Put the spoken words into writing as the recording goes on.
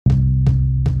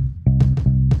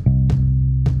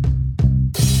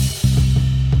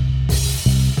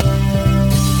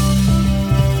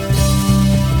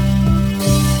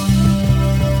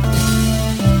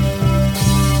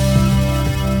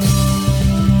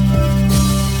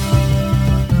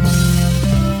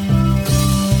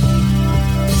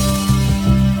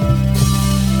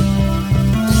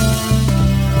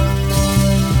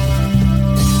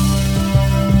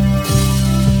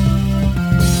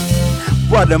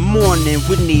the morning,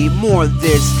 we need more of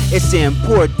this. It's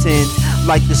important,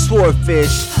 like the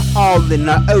swordfish, all in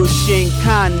the ocean.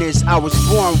 Kindness I was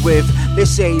born with. They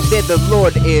say that the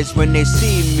Lord is when they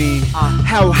see me.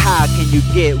 How high can you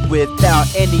get without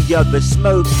any other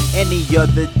smoke, any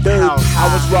other dope? I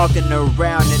was walking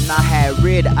around and I had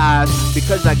red eyes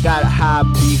because I got high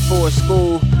before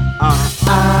school.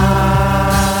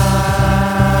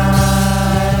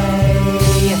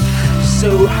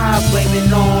 So high,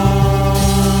 blaming on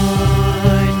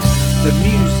the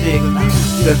music,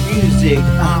 the music.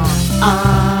 I'm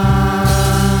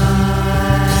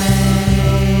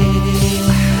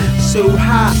so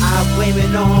high, I blame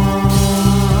it on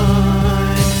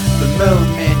the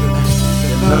moment.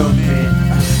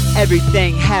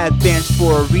 Everything happens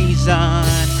for a reason.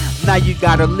 Now you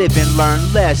gotta live and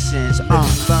learn lessons.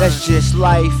 That's just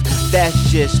life, that's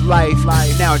just life.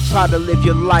 Now try to live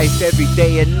your life every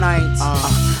day and night.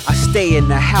 I stay in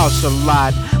the house a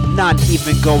lot, not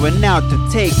even going out to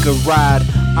take a ride.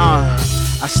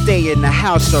 I stay in the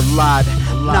house a lot,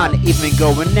 not even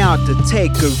going out to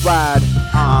take a ride.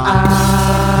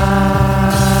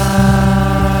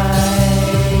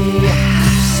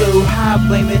 So high,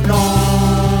 blame it on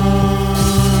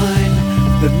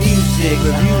the music,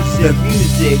 the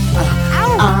music.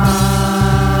 I'm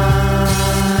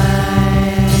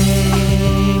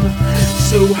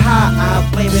so high, I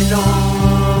blame it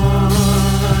on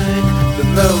the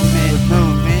moment.